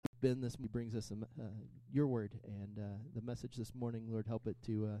Ben this brings us your word and the message this morning. Lord, help it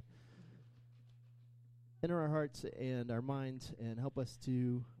to enter our hearts and our minds and help us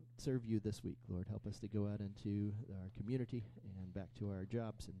to serve you this week. Lord, help us to go out into our community and back to our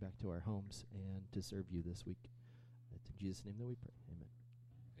jobs and back to our homes and to serve you this week. It's in Jesus' name that we pray. Amen.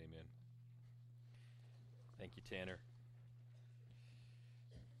 Amen. Thank you, Tanner.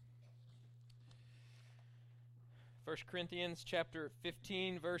 1 Corinthians chapter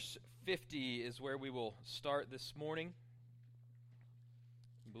 15, verse 50 is where we will start this morning.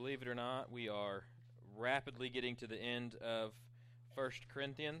 Believe it or not, we are rapidly getting to the end of 1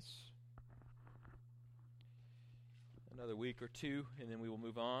 Corinthians. Another week or two, and then we will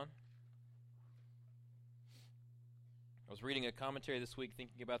move on. I was reading a commentary this week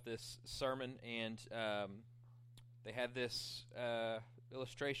thinking about this sermon, and they had this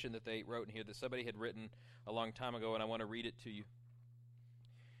illustration that they wrote in here that somebody had written a long time ago, and I want to read it to you.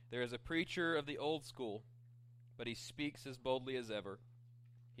 There is a preacher of the old school, but he speaks as boldly as ever.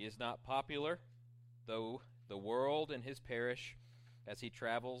 He is not popular, though the world and his parish, as he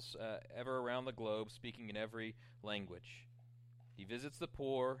travels ever around the globe, speaking in every language. He visits the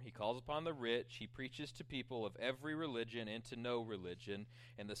poor, he calls upon the rich, he preaches to people of every religion and to no religion,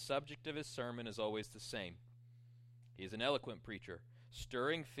 and the subject of his sermon is always the same. He is an eloquent preacher,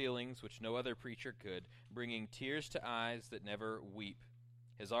 stirring feelings which no other preacher could, bringing tears to eyes that never weep.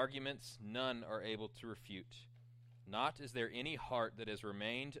 His arguments none are able to refute. Not is there any heart that has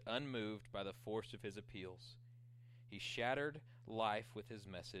remained unmoved by the force of his appeals. He shattered life with his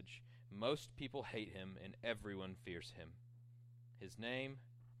message. Most people hate him, and everyone fears him. His name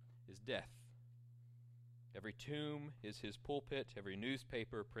is Death. Every tomb is his pulpit, every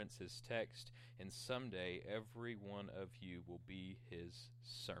newspaper prints his text, and someday every one of you will be his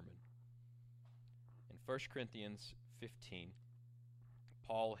sermon. In 1 Corinthians 15,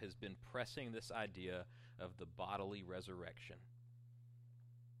 Paul has been pressing this idea of the bodily resurrection.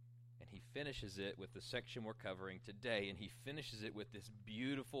 And he finishes it with the section we're covering today, and he finishes it with this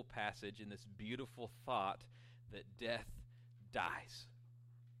beautiful passage and this beautiful thought that death dies.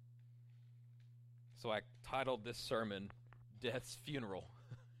 So I titled this sermon, Death's Funeral.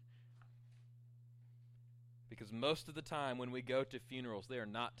 Because most of the time when we go to funerals, they are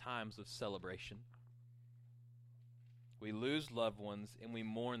not times of celebration. We lose loved ones and we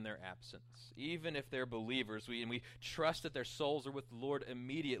mourn their absence. Even if they're believers, we trust that their souls are with the Lord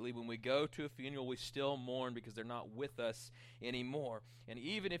immediately. When we go to a funeral, we still mourn because they're not with us anymore. And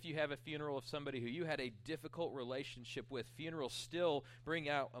even if you have a funeral of somebody who you had a difficult relationship with, funerals still bring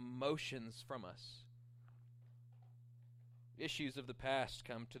out emotions from us. Issues of the past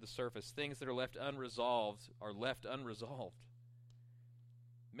come to the surface. Things that are left unresolved are left unresolved.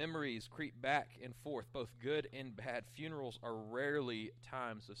 Memories creep back and forth, both good and bad. Funerals are rarely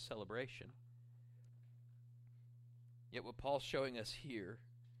times of celebration. Yet what Paul's showing us here,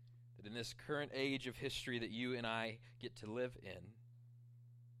 that in this current age of history that you and I get to live in,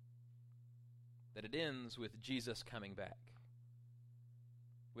 that it ends with Jesus coming back,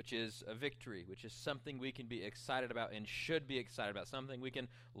 which is a victory, which is something we can be excited about and should be excited about, something we can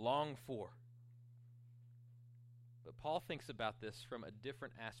long for. But Paul thinks about this from a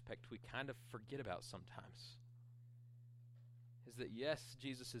different aspect we kind of forget about sometimes. Is that yes,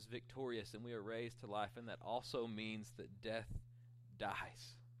 Jesus is victorious and we are raised to life, and that also means that death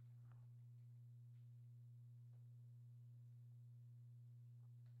dies.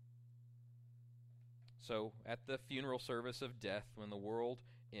 So at the funeral service of death, when the world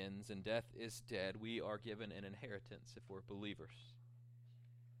ends and death is dead, we are given an inheritance if we're believers.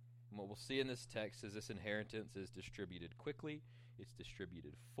 And what we'll see in this text is this inheritance is distributed quickly, it's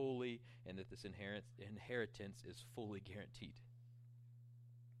distributed fully, and that this inheritance is fully guaranteed.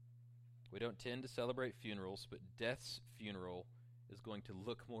 We don't tend to celebrate funerals, but death's funeral is going to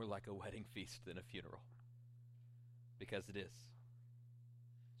look more like a wedding feast than a funeral. Because it is.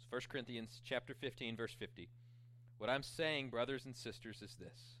 It's 1 Corinthians chapter 15, verse 50. What I'm saying, brothers and sisters, is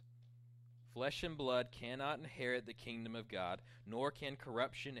this. Flesh and blood cannot inherit the kingdom of God, nor can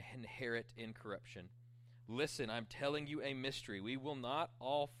corruption inherit incorruption. Listen, I'm telling you a mystery. We will not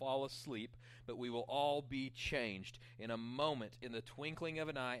all fall asleep, but we will all be changed. In a moment, in the twinkling of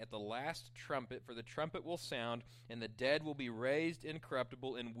an eye, at the last trumpet, for the trumpet will sound, and the dead will be raised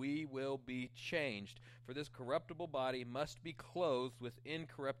incorruptible, and we will be changed. For this corruptible body must be clothed with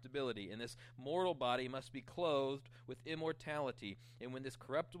incorruptibility, and this mortal body must be clothed with immortality. And when this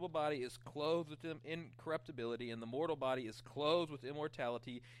corruptible body is clothed with incorruptibility, and the mortal body is clothed with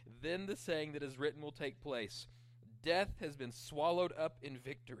immortality, then the saying that is written will take place. Death has been swallowed up in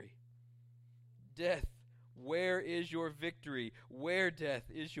victory. Death, Where is your victory? Where, death,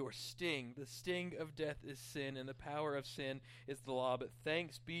 is your sting? The sting of death is sin, and the power of sin is the law. But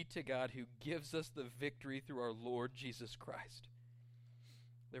thanks be to God who gives us the victory through our Lord Jesus Christ.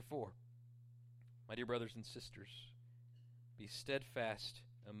 Therefore, my dear brothers and sisters, be steadfast,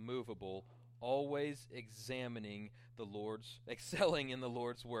 immovable, always excelling in the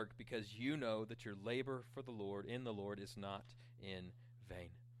Lord's work, because you know that your labor for the Lord in the Lord is not in vain.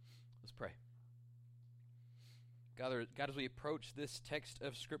 Let's pray. God, as we approach this text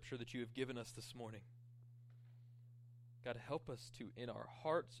of Scripture that you have given us this morning, God, help us to, in our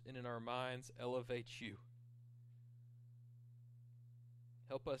hearts and in our minds, elevate you.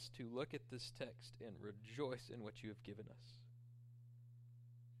 Help us to look at this text and rejoice in what you have given us.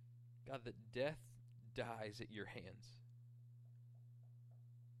 God, that death dies at your hands.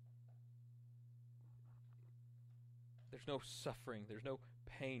 There's no suffering, there's no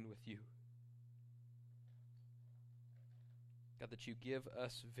pain with you. God, that you give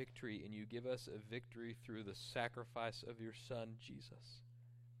us victory, and you give us a victory through the sacrifice of your Son, Jesus.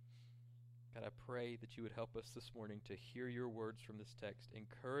 God, I pray that you would help us this morning to hear your words from this text,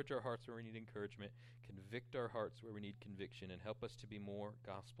 encourage our hearts where we need encouragement, convict our hearts where we need conviction, and help us to be more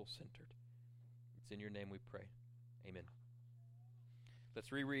gospel-centered. It's in your name we pray. Amen.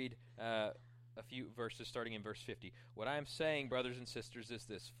 Let's reread a few verses starting in verse 50. What I am saying, brothers and sisters, is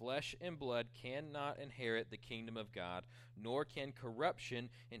this: flesh and blood cannot inherit the kingdom of God, nor can corruption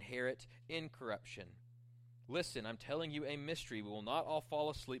inherit incorruption. Listen, I'm telling you a mystery. We will not all fall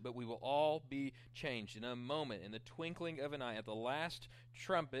asleep, but we will all be changed in a moment, in the twinkling of an eye, at the last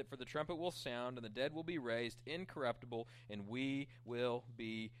trumpet. For the trumpet will sound, and the dead will be raised incorruptible, and we will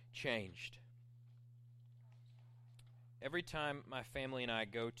be changed. Every time my family and I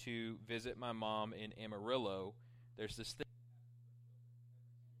go to visit my mom in Amarillo, there's this thing.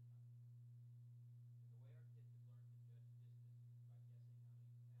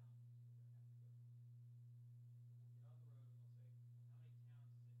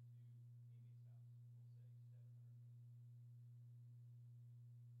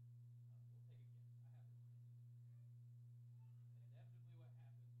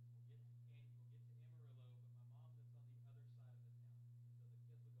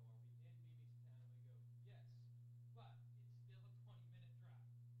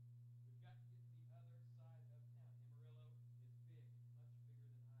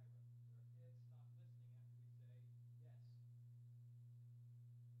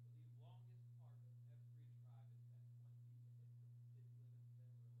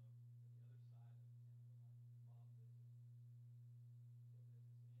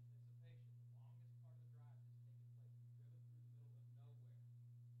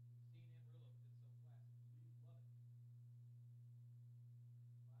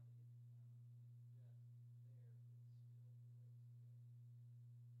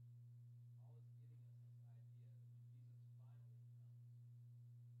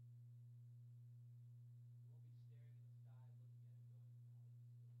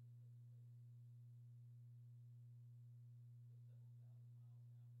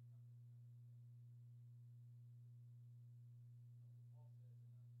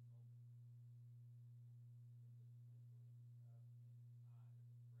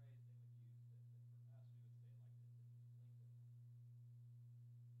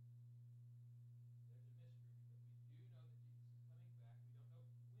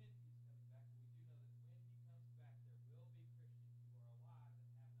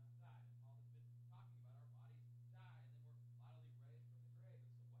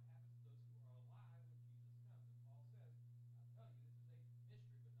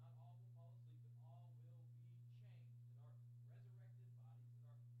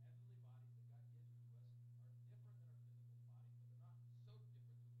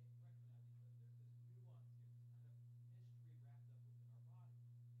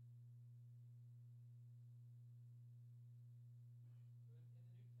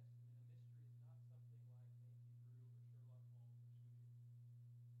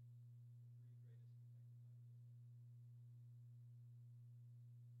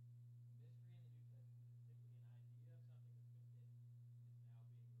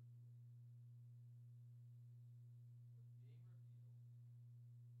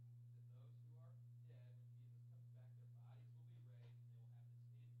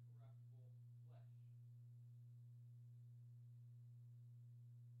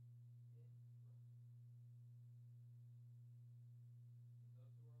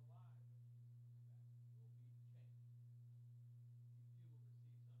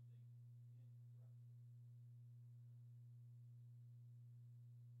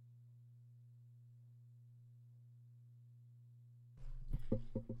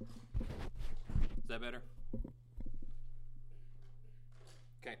 Is that better?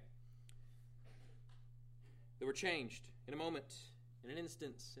 Okay. That we're changed in a moment, in an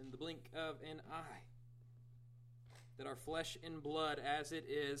instance, in the blink of an eye. That our flesh and blood as it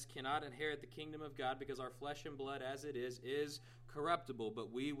is cannot inherit the kingdom of God, because our flesh and blood as it is corruptible,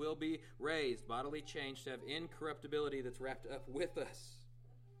 but we will be raised, bodily changed, to have incorruptibility that's wrapped up with us.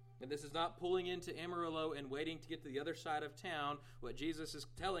 And this is not pulling into Amarillo and waiting to get to the other side of town. What Jesus is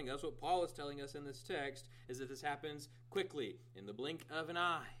telling us, what Paul is telling us in this text, is that this happens quickly, in the blink of an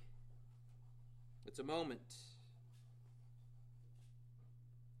eye. It's a moment.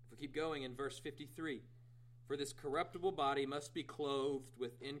 If we keep going in verse 53, for this corruptible body must be clothed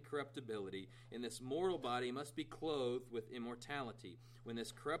with incorruptibility, and this mortal body must be clothed with immortality. When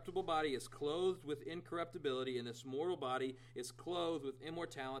this corruptible body is clothed with incorruptibility, and this mortal body is clothed with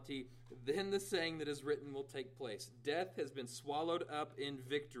immortality, then the saying that is written will take place. Death has been swallowed up in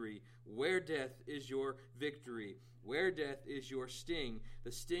victory. Where, death, is your victory? Where, death, is your sting?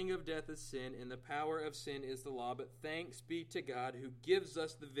 The sting of death is sin, and the power of sin is the law. But thanks be to God who gives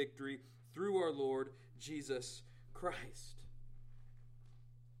us the victory through our Lord Jesus Christ.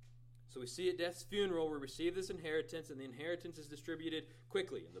 So we see at death's funeral, we receive this inheritance, and the inheritance is distributed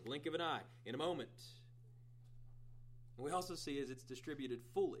quickly, in the blink of an eye, in a moment. And we also see as it's distributed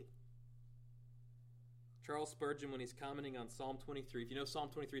fully. Charles Spurgeon, when he's commenting on Psalm 23, if you know Psalm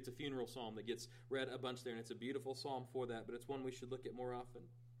 23, it's a funeral psalm that gets read a bunch there, and it's a beautiful psalm for that, but it's one we should look at more often.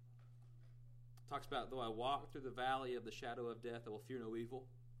 It talks about, though I walk through the valley of the shadow of death, I will fear no evil.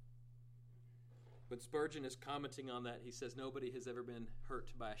 When Spurgeon is commenting on that, he says nobody has ever been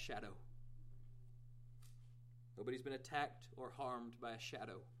hurt by a shadow. Nobody's been attacked or harmed by a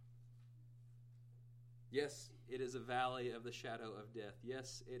shadow. Yes, it is a valley of the shadow of death.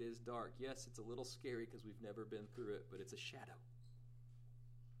 Yes, it is dark. Yes, it's a little scary because we've never been through it, but it's a shadow.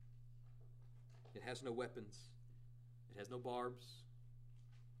 It has no weapons. It has no barbs.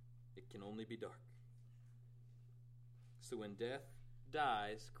 It can only be dark. So when death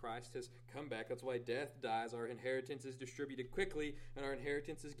dies, Christ has come back. That's why death dies. Our inheritance is distributed quickly, and our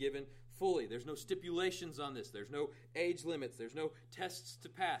inheritance is given fully. There's no stipulations on this. There's no age limits. There's no tests to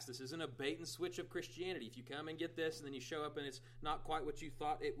pass. This isn't a bait and switch of Christianity. If you come and get this, and then you show up and it's not quite what you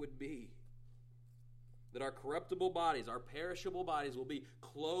thought it would be. That our corruptible bodies, our perishable bodies, will be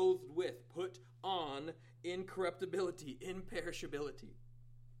clothed with, put on incorruptibility, imperishability.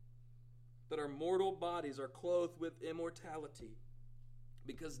 That our mortal bodies are clothed with immortality.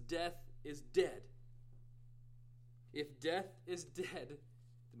 Because death is dead. If death is dead,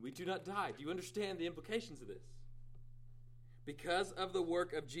 then we do not die. Do you understand the implications of this? Because of the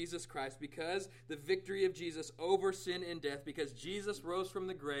work of Jesus Christ, because the victory of Jesus over sin and death, because Jesus rose from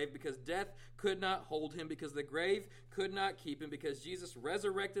the grave, because death could not hold him, because the grave could not keep him, because Jesus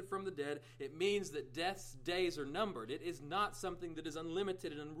resurrected from the dead, it means that death's days are numbered. It is not something that is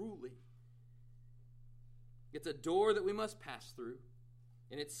unlimited and unruly. It's a door that we must pass through.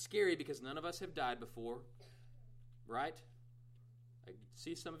 And it's scary because none of us have died before, right? I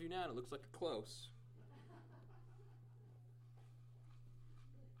see some of you now, and it looks like a close.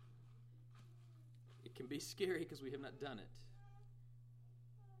 It can be scary because we have not done it.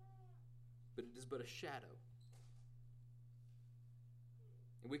 But it is but a shadow.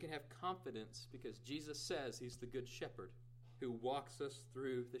 And we can have confidence because Jesus says he's the good shepherd who walks us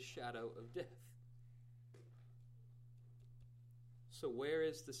through the shadow of death. So where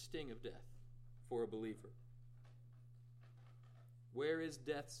is the sting of death for a believer? Where is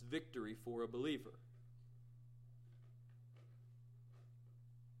death's victory for a believer?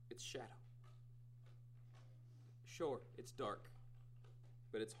 It's shadow. Sure, it's dark,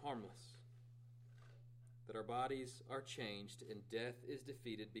 but it's harmless. That our bodies are changed and death is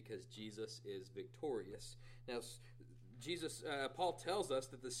defeated because Jesus is victorious. Now, Paul tells us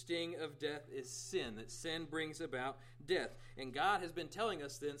that the sting of death is sin, that sin brings about death. And God has been telling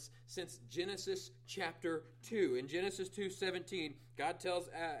us this since Genesis chapter 2. In Genesis 2:17, God tells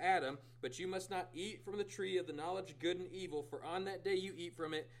Adam, but you must not eat from the tree of the knowledge of good and evil, for on that day you eat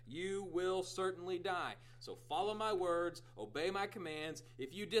from it, you will certainly die. So follow my words, obey my commands.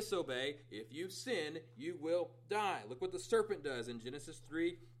 If you disobey, if you sin, you will die. Look what the serpent does in Genesis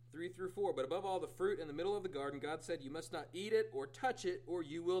 3:3-4. But above all, the fruit in the middle of the garden, God said, you must not eat it or touch it, or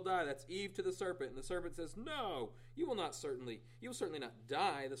you will die. That's Eve to the serpent. And the serpent says, no, you will certainly not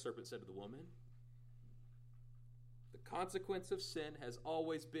die, the serpent said to the woman. The consequence of sin has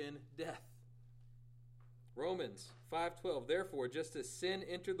always been death. Romans 5:12, therefore, just as sin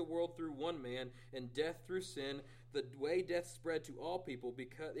entered the world through one man, and death through sin, the way death spread to all people,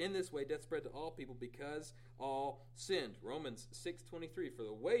 because in this way death spread to all people because all sinned. Romans 6:23, for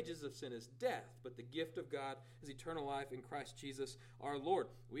the wages of sin is death, but the gift of God is eternal life in Christ Jesus our Lord.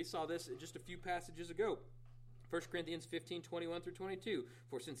 We saw this just a few passages ago. 1 Corinthians 15:21 through 22.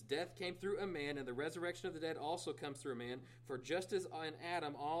 For since death came through a man, and the resurrection of the dead also comes through a man, for just as in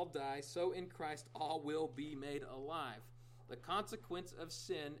Adam all die, so in Christ all will be made alive. The consequence of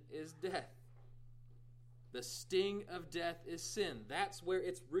sin is death. The sting of death is sin. That's where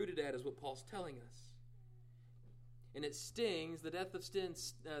it's rooted at, is what Paul's telling us. And it stings, the death of sin,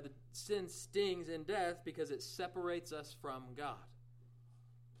 the sin stings in death because it separates us from God.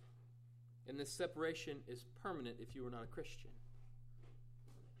 And this separation is permanent if you are not a Christian.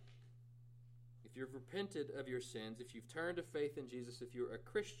 If you've repented of your sins, if you've turned to faith in Jesus, if you're a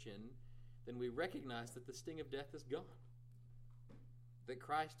Christian, then we recognize that the sting of death is gone. That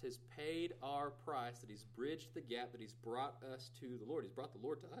Christ has paid our price, that He's bridged the gap, that He's brought us to the Lord. He's brought the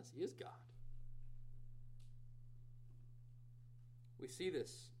Lord to us. He is God. We see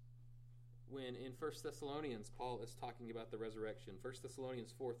this when in 1 Thessalonians, Paul is talking about the resurrection. 1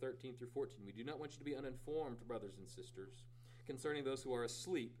 Thessalonians 4:13 through 14. We do not want you to be uninformed, brothers and sisters, concerning those who are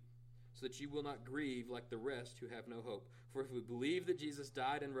asleep, so that you will not grieve like the rest who have no hope. For if we believe that Jesus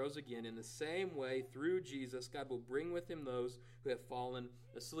died and rose again, in the same way, through Jesus, God will bring with Him those who have fallen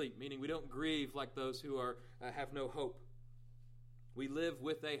asleep. Meaning we don't grieve like those who have no hope. We live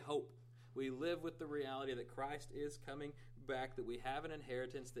with a hope. We live with the reality that Christ is coming back, that we have an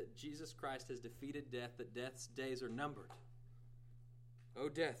inheritance, that Jesus Christ has defeated death, that death's days are numbered. O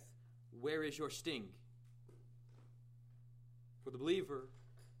death, where is your sting? For the believer,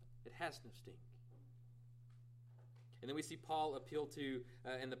 it has no sting. And then we see Paul appeal to,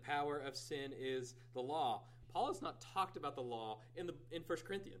 and the power of sin is the law. Paul has not talked about the law in 1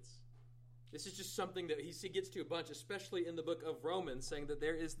 Corinthians. This is just something that he gets to a bunch, especially in the book of Romans, saying that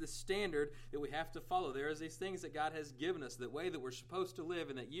there is this standard that we have to follow. There is these things that God has given us, that way that we're supposed to live,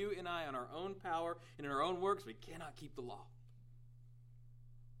 and that you and I, on our own power and in our own works, we cannot keep the law.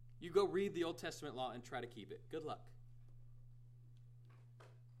 You go read the Old Testament law and try to keep it. Good luck.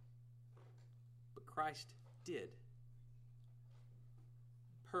 But Christ did.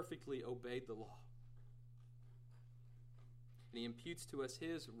 Perfectly obeyed the law. And He imputes to us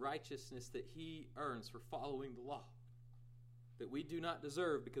His righteousness that He earns for following the law, that we do not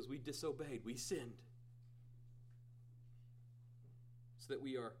deserve because we disobeyed, we sinned, so that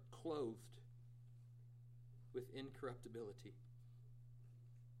we are clothed with incorruptibility.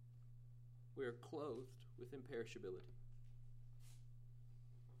 We are clothed with imperishability.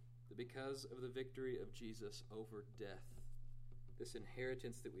 That because of the victory of Jesus over death, this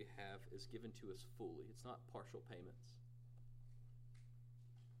inheritance that we have is given to us fully. It's not partial payments.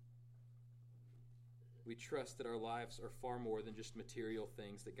 We trust that our lives are far more than just material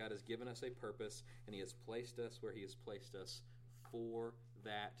things, that God has given us a purpose, and He has placed us where He has placed us for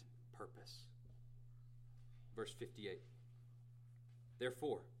that purpose. Verse 58.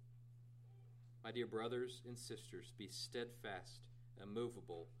 Therefore, my dear brothers and sisters, be steadfast,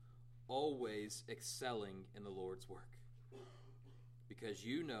 immovable, always excelling in the Lord's work, because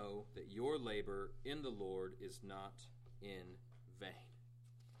you know that your labor in the Lord is not in vain.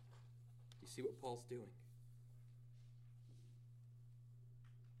 You see what Paul's doing?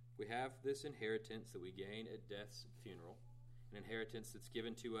 We have this inheritance that we gain at death's funeral, an inheritance that's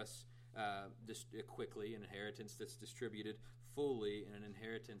given to us quickly, an inheritance that's distributed fully, and an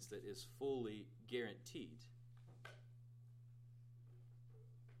inheritance that is fully guaranteed.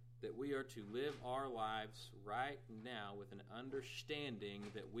 That we are to live our lives right now with an understanding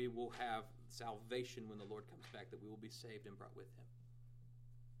that we will have salvation when the Lord comes back, that we will be saved and brought with Him.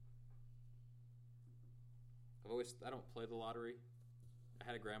 I don't play the lottery. I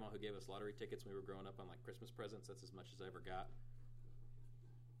had a grandma who gave us lottery tickets when we were growing up on like Christmas presents. That's as much as I ever got.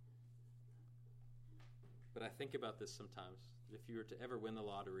 But I think about this sometimes. If you were to ever win the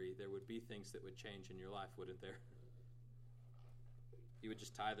lottery, there would be things that would change in your life, wouldn't there? You would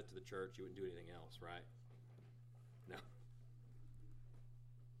just tithe it to the church. You wouldn't do anything else, right? No.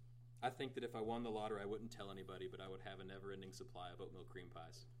 I think that if I won the lottery, I wouldn't tell anybody, but I would have a never-ending supply of oatmeal cream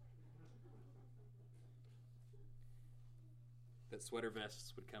pies. That sweater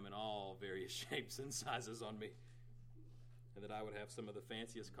vests would come in all various shapes and sizes on me. And that I would have some of the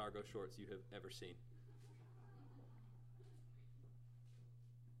fanciest cargo shorts you have ever seen.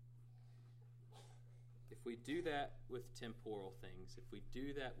 If we do that with temporal things, if we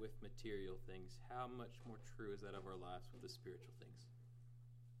do that with material things, how much more true is that of our lives with the spiritual things?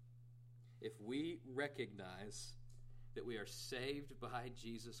 If we recognize that we are saved by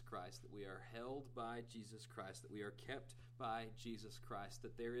Jesus Christ, that we are held by Jesus Christ, that we are kept by Jesus Christ,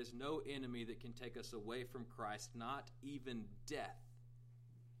 that there is no enemy that can take us away from Christ, not even death,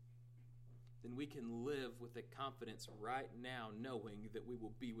 then we can live with a confidence right now knowing that we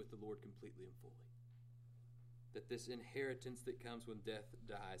will be with the Lord completely and fully. That this inheritance that comes when death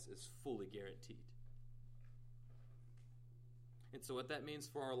dies is fully guaranteed. And so what that means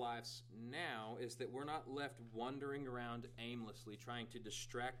for our lives now is that we're not left wandering around aimlessly, trying to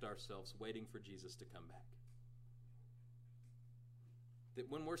distract ourselves, waiting for Jesus to come back. That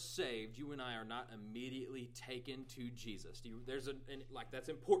when we're saved, you and I are not immediately taken to Jesus. That's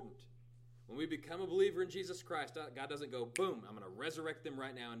important. When we become a believer in Jesus Christ, God doesn't go, boom, I'm going to resurrect them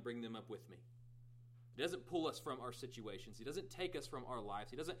right now and bring them up with me. He doesn't pull us from our situations. He doesn't take us from our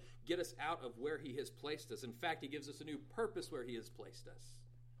lives. He doesn't get us out of where He has placed us. In fact, He gives us a new purpose where He has placed us.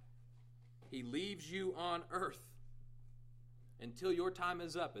 He leaves you on earth until your time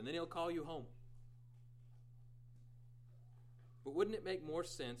is up, and then He'll call you home. But wouldn't it make more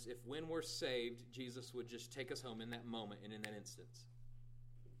sense if when we're saved, Jesus would just take us home in that moment and in that instance?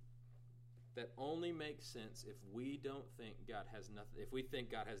 That only makes sense if we don't think God has nothing, if we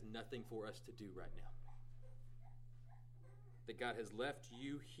think God has nothing for us to do right now. That God has left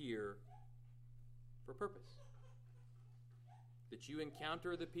you here for purpose. That you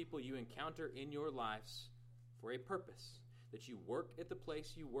encounter the people you encounter in your lives for a purpose. That you work at the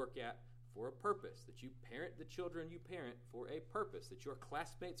place you work at for a purpose. That you parent the children you parent for a purpose. That your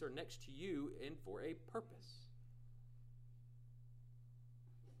classmates are next to you and for a purpose.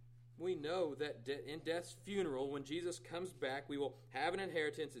 We know that in death's funeral, when Jesus comes back, we will have an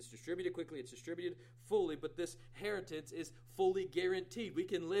inheritance. It's distributed quickly. It's distributed fully. But this inheritance is fully guaranteed. We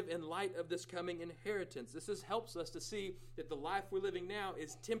can live in light of this coming inheritance. This helps us to see that the life we're living now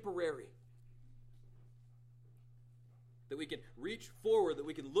is temporary. That we can reach forward, that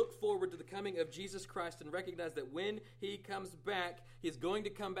we can look forward to the coming of Jesus Christ and recognize that when He comes back, He is going to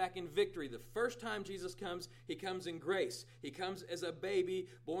come back in victory. The first time Jesus comes, He comes in grace. He comes as a baby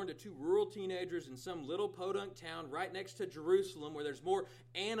born to two rural teenagers in some little podunk town right next to Jerusalem where there's more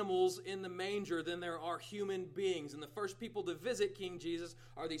animals in the manger than there are human beings. And the first people to visit King Jesus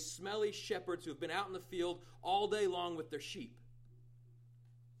are these smelly shepherds who have been out in the field all day long with their sheep.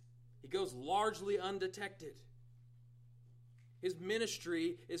 He goes largely undetected. His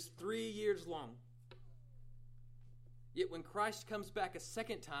ministry is 3 years long. Yet when Christ comes back a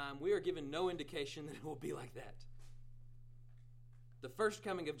second time, we are given no indication that it will be like that. The first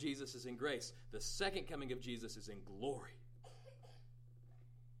coming of Jesus is in grace. The second coming of Jesus is in glory.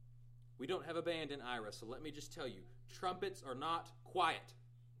 We don't have a band in Ira, so let me just tell you, trumpets are not quiet.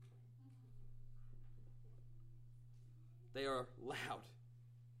 They are loud.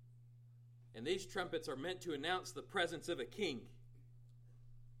 And these trumpets are meant to announce the presence of a king.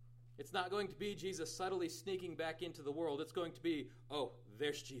 It's not going to be Jesus subtly sneaking back into the world. It's going to be, oh,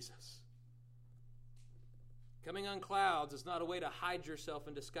 there's Jesus. Coming on clouds is not a way to hide yourself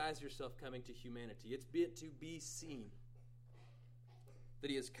and disguise yourself coming to humanity. It's meant to be seen.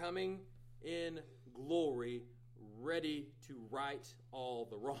 That He is coming in glory, ready to right all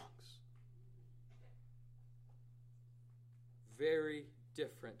the wrongs. Very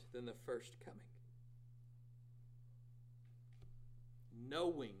different than the first coming.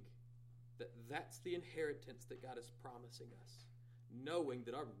 Knowing that that's the inheritance that God is promising us. Knowing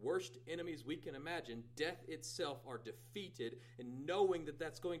that our worst enemies we can imagine, death itself, are defeated, and knowing that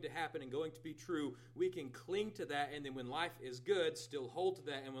that's going to happen and going to be true, we can cling to that, and then when life is good, still hold to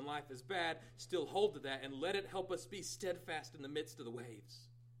that, and when life is bad, still hold to that, and let it help us be steadfast in the midst of the waves.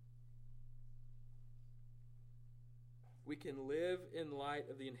 We can live in light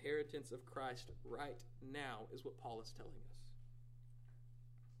of the inheritance of Christ right now, is what Paul is telling us.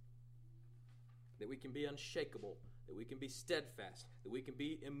 That we can be unshakable, that we can be steadfast, that we can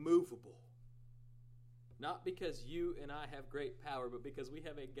be immovable. Not because you and I have great power, but because we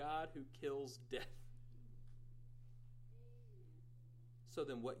have a God who kills death. So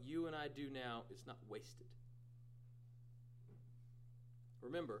then what you and I do now is not wasted.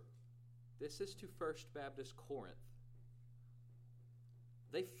 Remember, this is to First Baptist Corinth.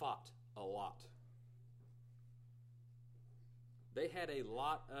 They fought a lot. They had a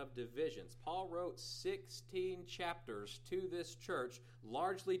lot of divisions. Paul wrote 16 chapters to this church,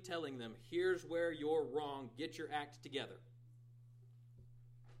 largely telling them, here's where you're wrong, get your act together.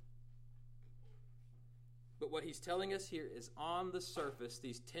 But what he's telling us here is on the surface,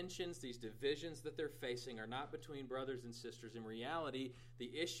 these tensions, these divisions that they're facing are not between brothers and sisters. In reality,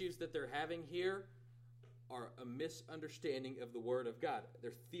 the issues that they're having here are a misunderstanding of the Word of God.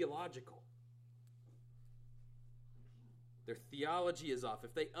 They're theological. Their theology is off.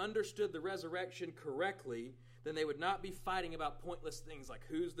 If they understood the resurrection correctly, then they would not be fighting about pointless things like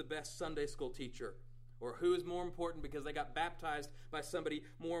who's the best Sunday school teacher, or who is more important because they got baptized by somebody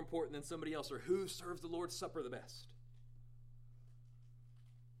more important than somebody else, or who serves the Lord's Supper the best.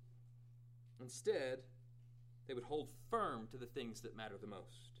 Instead, they would hold firm to the things that matter the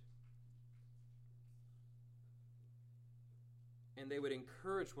most. And they would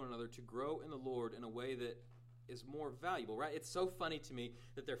encourage one another to grow in the Lord in a way that is more valuable, right? It's so funny to me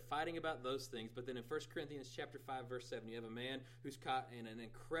that they're fighting about those things, but then in 1 Corinthians chapter 5, verse 7, you have a man who's caught in an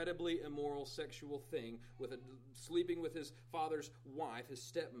incredibly immoral sexual thing, sleeping with his father's wife, his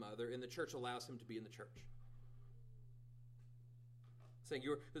stepmother, and the church allows him to be in the church. Saying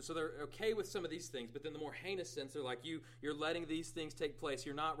so they're okay with some of these things, but then the more heinous sins, they're like, you're letting these things take place.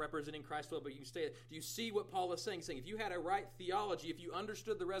 You're not representing Christ well, but you can stay. Do you see what Paul is saying? He's saying if you had a right theology, if you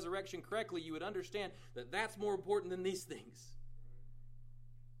understood the resurrection correctly, you would understand that that's more important than these things.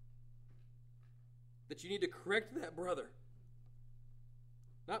 That you need to correct that brother.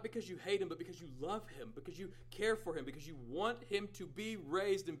 Not because you hate him, but because you love him, because you care for him, because you want him to be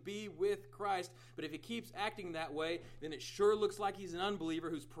raised and be with Christ. But if he keeps acting that way, then it sure looks like he's an unbeliever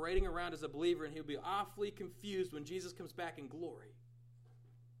who's parading around as a believer, and he'll be awfully confused when Jesus comes back in glory.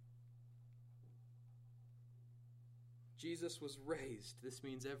 Jesus was raised. This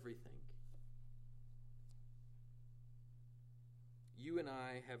means everything. You and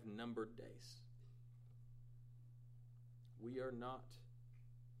I have numbered days. We are not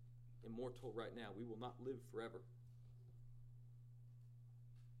immortal right now. We will not live forever.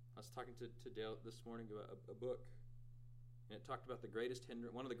 I was talking to Dale this morning about a book, and it talked about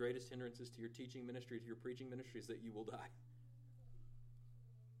one of the greatest hindrances to your teaching ministry, to your preaching ministry, is that you will die.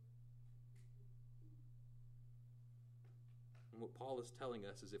 And what Paul is telling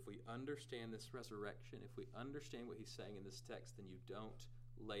us is if we understand this resurrection, if we understand what he's saying in this text, then you don't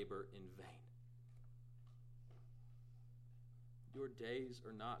labor in vain. Your days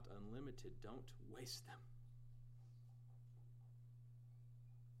are not unlimited. Don't waste them.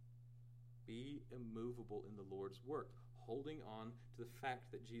 Be immovable in the Lord's work, holding on to the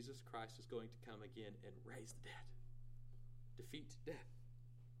fact that Jesus Christ is going to come again and raise the dead, defeat death.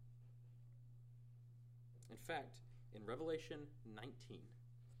 In fact, in Revelation 19,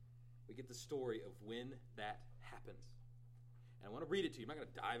 we get the story of when that happens. And I want to read it to you. I'm not going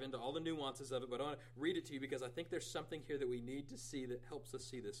to dive into all the nuances of it, but I want to read it to you because I think there's something here that we need to see that helps us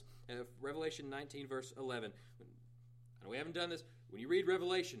see this. Revelation 19, verse 11. I know we haven't done this. When you read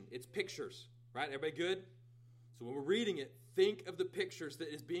Revelation, it's pictures, right? Everybody good? So when we're reading it, think of the pictures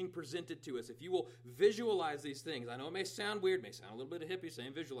that is being presented to us. If you will visualize these things, I know it may sound weird, it may sound a little bit hippie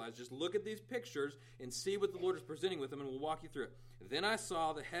saying visualize. Just look at these pictures and see what the Lord is presenting with them, and we'll walk you through it. Then I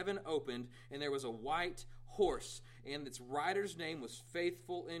saw the heaven opened, and there was a white horse, and its rider's name was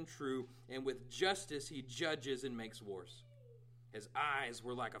Faithful and True, and with justice he judges and makes wars. His eyes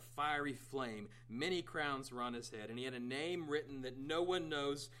were like a fiery flame. Many crowns were on his head, and he had a name written that no one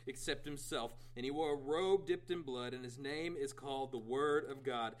knows except himself. And he wore a robe dipped in blood, and his name is called the Word of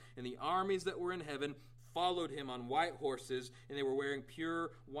God. And the armies that were in heaven followed him on white horses, and they were wearing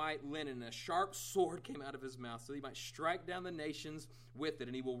pure white linen. And a sharp sword came out of his mouth, so he might strike down the nations with it.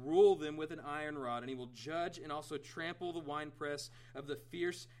 And he will rule them with an iron rod, and he will judge and also trample the winepress of the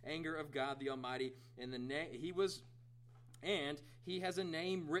fierce anger of God the Almighty. And he has a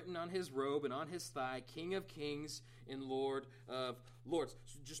name written on his robe and on his thigh, King of Kings and Lord of Lords.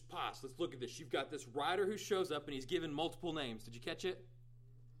 So just pause. Let's look at this. You've got this rider who shows up, and he's given multiple names. Did you catch it?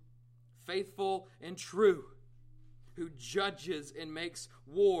 Faithful and True, who judges and makes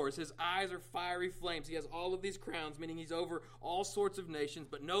wars. His eyes are fiery flames. He has all of these crowns, meaning he's over all sorts of nations,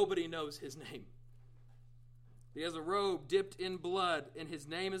 but nobody knows his name. He has a robe dipped in blood, and his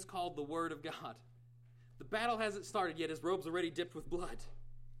name is called the Word of God. The battle hasn't started yet. His robe's already dipped with blood.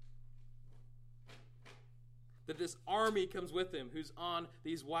 That this army comes with him who's on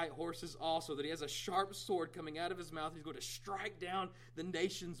these white horses also. That he has a sharp sword coming out of his mouth. He's going to strike down the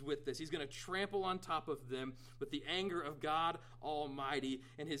nations with this. He's going to trample on top of them with the anger of God Almighty.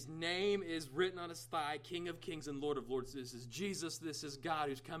 And his name is written on his thigh, King of Kings and Lord of Lords. This is Jesus. This is God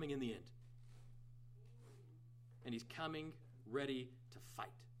who's coming in the end. And he's coming ready to fight.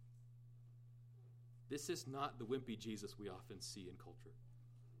 This is not the wimpy Jesus we often see in culture.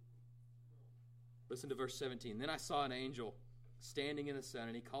 Listen to verse 17. Then I saw an angel standing in the sun,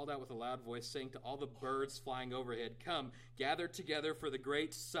 and he called out with a loud voice, saying to all the birds flying overhead, "Come, gather together for the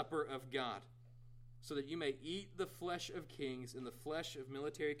great supper of God, so that you may eat the flesh of kings, and the flesh of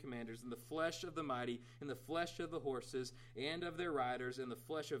military commanders, and the flesh of the mighty, and the flesh of the horses, and of their riders, and the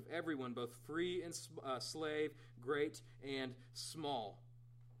flesh of everyone, both free and slave, great and small.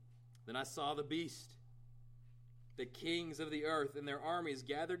 Then I saw the beast, the kings of the earth, and their armies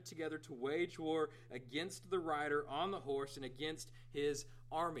gathered together to wage war against the rider on the horse and against his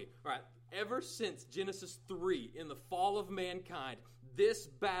army. All right, ever since Genesis 3, in the fall of mankind, this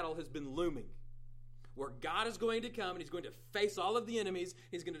battle has been looming, where God is going to come and he's going to face all of the enemies.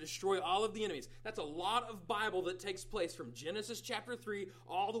 He's going to destroy all of the enemies. That's a lot of Bible that takes place from Genesis chapter 3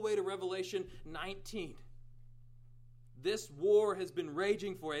 all the way to Revelation 19. This war has been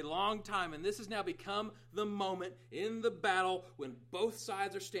raging for a long time, and this has now become the moment in the battle when both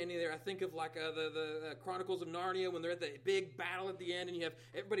sides are standing there. I think of like the Chronicles of Narnia, when they're at the big battle at the end, and you have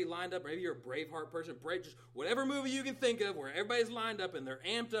everybody lined up. Maybe you're a Braveheart person, just whatever movie you can think of, where everybody's lined up, and they're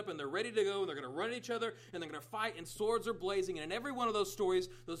amped up, and they're ready to go, and they're going to run at each other, and they're going to fight, and swords are blazing. And in every one of those stories,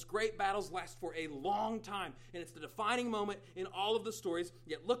 those great battles last for a long time, and it's the defining moment in all of the stories.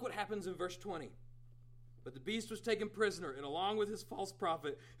 Yet look what happens in verse 20. But the beast was taken prisoner, and along with his false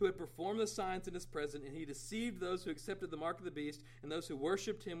prophet, who had performed the signs in his presence, and he deceived those who accepted the mark of the beast, and those who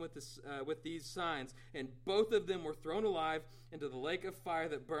worshipped him with these signs. And both of them were thrown alive into the lake of fire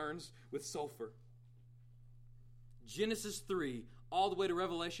that burns with sulfur. Genesis 3, all the way to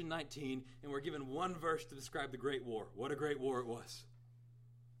Revelation 19, and we're given one verse to describe the great war. What a great war it was.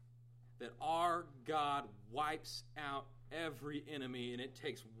 That our God wipes out every enemy, and it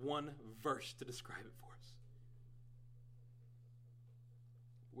takes one verse to describe it for us.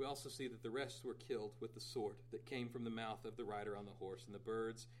 We also see that the rest were killed with the sword that came from the mouth of the rider on the horse, and the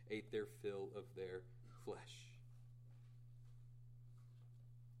birds ate their fill of their flesh.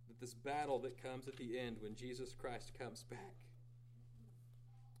 That this battle that comes at the end when Jesus Christ comes back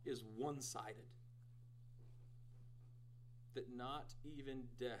is one-sided. That not even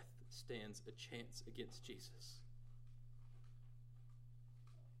death stands a chance against Jesus.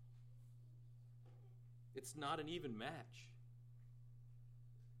 It's not an even match.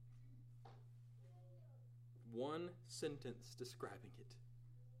 One sentence describing it.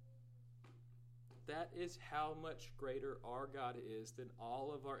 That is how much greater our God is than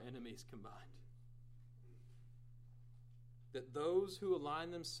all of our enemies combined. That those who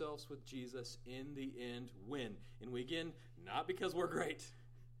align themselves with Jesus in the end win. And we again, not because we're great,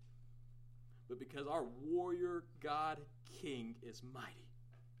 but because our warrior God King is mighty.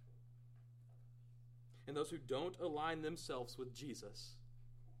 And those who don't align themselves with Jesus,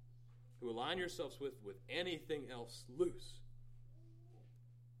 who align yourselves with anything else, lose.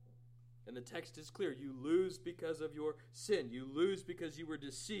 And the text is clear. You lose because of your sin. You lose because you were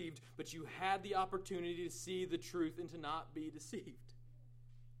deceived, but you had the opportunity to see the truth and to not be deceived.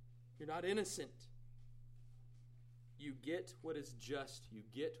 You're not innocent. You get what is just. You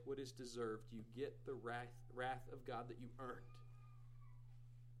get what is deserved. You get the wrath of God that you earned.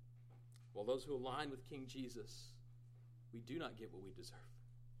 While those who align with King Jesus, we do not get what we deserve.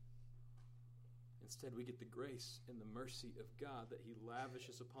 Instead, we get the grace and the mercy of God that he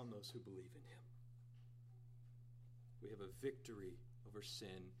lavishes upon those who believe in him. We have a victory over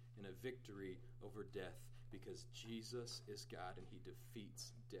sin and a victory over death because Jesus is God and he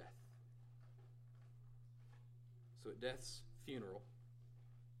defeats death. So at death's funeral,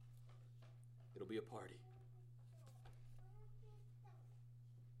 it'll be a party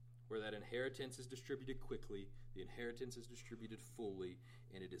where that inheritance is distributed quickly, the inheritance is distributed fully,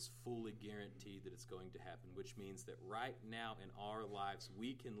 and it is fully guaranteed that it's going to happen, which means that right now in our lives,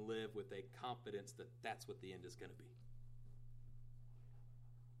 we can live with a confidence that that's what the end is going to be.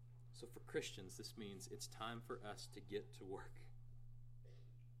 So for Christians, this means it's time for us to get to work.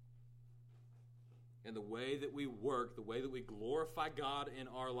 And the way that we work, the way that we glorify God in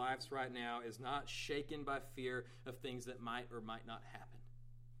our lives right now is not shaken by fear of things that might or might not happen.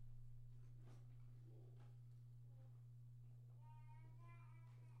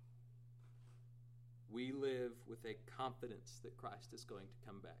 We live with a confidence that Christ is going to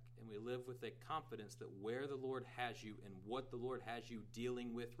come back. And we live with a confidence that where the Lord has you and what the Lord has you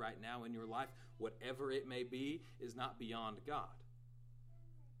dealing with right now in your life, whatever it may be, is not beyond God.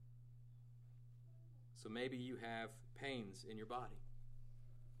 So maybe you have pains in your body,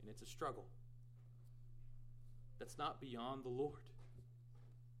 and it's a struggle. That's not beyond the Lord.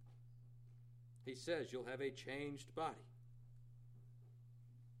 He says you'll have a changed body.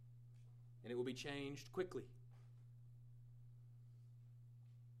 And it will be changed quickly.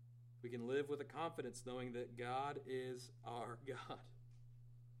 We can live with a confidence knowing that God is our God.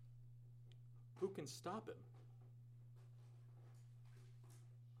 Who can stop him?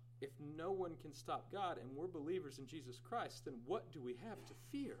 If no one can stop God and we're believers in Jesus Christ, then what do we have to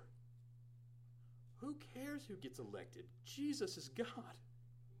fear? Who cares who gets elected? Jesus is God.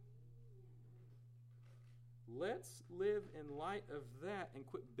 Let's live in light of that and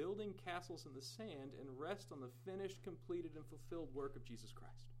quit building castles in the sand and rest on the finished, completed, and fulfilled work of Jesus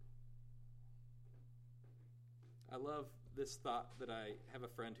Christ. I love this thought that I have a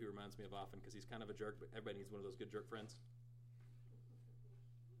friend who reminds me of often because he's kind of a jerk, but everybody needs one of those good jerk friends.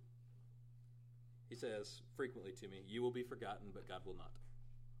 He says frequently to me, "You will be forgotten, but God will not."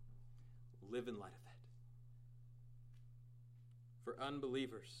 Live in light of that. For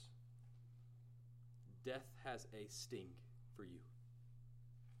unbelievers, death has a sting for you.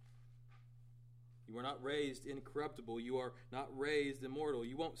 You are not raised incorruptible. You are not raised immortal.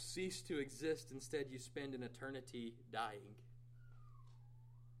 You won't cease to exist. Instead, you spend an eternity dying.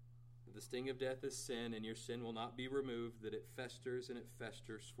 The sting of death is sin, and your sin will not be removed, that it festers and it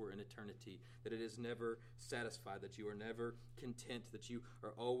festers for an eternity, that it is never satisfied, that you are never content, that you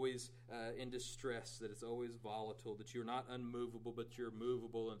are always in distress, that it's always volatile, that you're not unmovable, but you're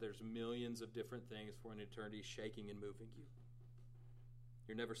movable, and there's millions of different things for an eternity shaking and moving you.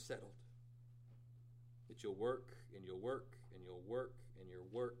 You're never settled. That you'll work, and you'll work, and you'll work, and you'll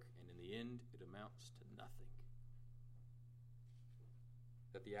work, and in the end, it amounts to nothing.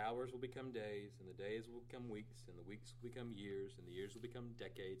 That the hours will become days, and the days will become weeks, and the weeks will become years, and the years will become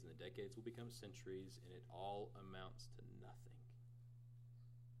decades, and the decades will become centuries, and it all amounts to nothing.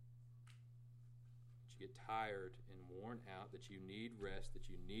 That you get tired and worn out, that you need rest, that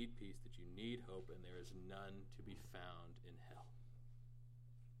you need peace, that you need hope, and there is none to be found in hell.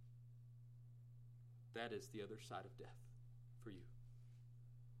 That is the other side of death for you.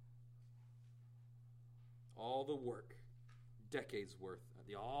 All the work, decades worth,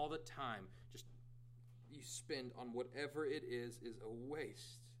 all the time just you spend on whatever it is a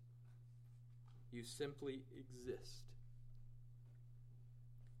waste. You simply exist.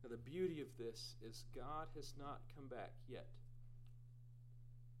 Now, the beauty of this is God has not come back yet.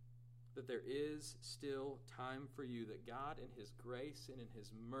 That there is still time for you, that God in His grace and in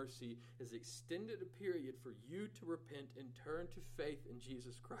His mercy has extended a period for you to repent and turn to faith in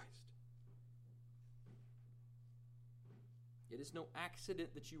Jesus Christ. It is no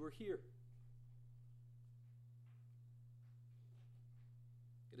accident that you are here.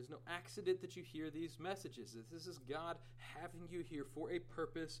 It is no accident that you hear these messages. This is God having you here for a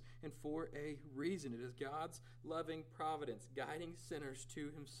purpose and for a reason. It is God's loving providence guiding sinners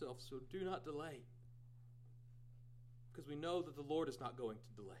to Himself. So do not delay, because we know that the Lord is not going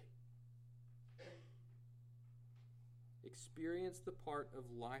to delay. Experience the part of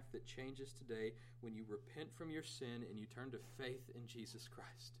life that changes today when you repent from your sin and you turn to faith in Jesus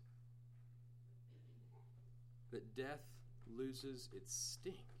Christ. That death loses its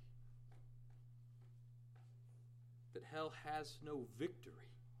sting. That hell has no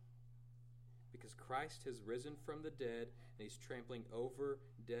victory. Because Christ has risen from the dead and He's trampling over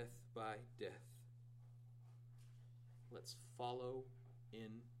death by death. Let's follow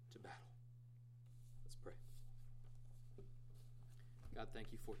into battle. Let's pray. God,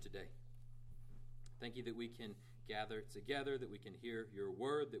 thank You for today. Thank You that we can gather together, that we can hear Your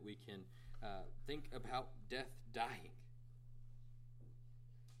word, that we can think about death dying.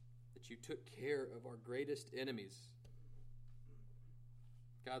 That You took care of our greatest enemies.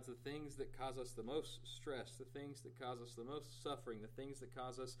 God, the things that cause us the most stress, the things that cause us the most suffering, the things that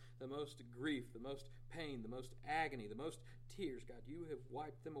cause us the most grief, the most pain, the most agony, the most tears, God, You have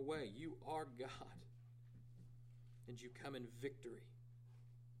wiped them away. You are God. And You come in victory.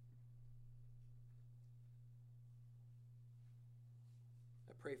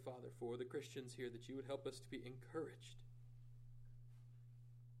 I pray, Father, for the Christians here that You would help us to be encouraged,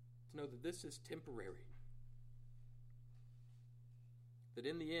 to know that this is temporary. That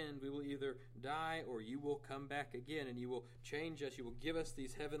in the end we will either die or You will come back again and You will change us. You will give us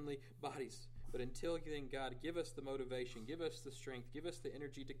these heavenly bodies. But until then, God, give us the motivation, give us the strength, give us the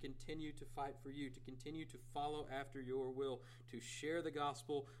energy to continue to fight for You, to continue to follow after Your will, to share the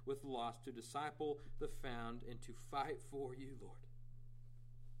gospel with the lost, to disciple the found, and to fight for You, Lord.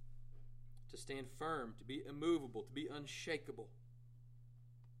 To stand firm, to be immovable, to be unshakable,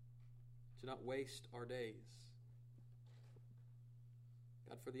 to not waste our days.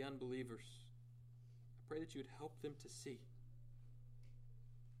 God, for the unbelievers, I pray that You would help them to see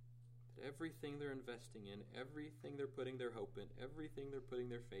that everything they're investing in, everything they're putting their hope in, everything they're putting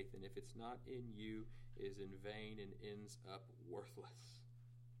their faith in, if it's not in You, is in vain and ends up worthless.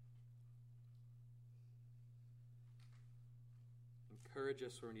 Encourage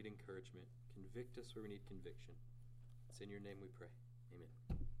us where we need encouragement. Convict us where we need conviction. It's in Your name we pray.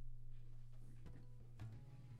 Amen.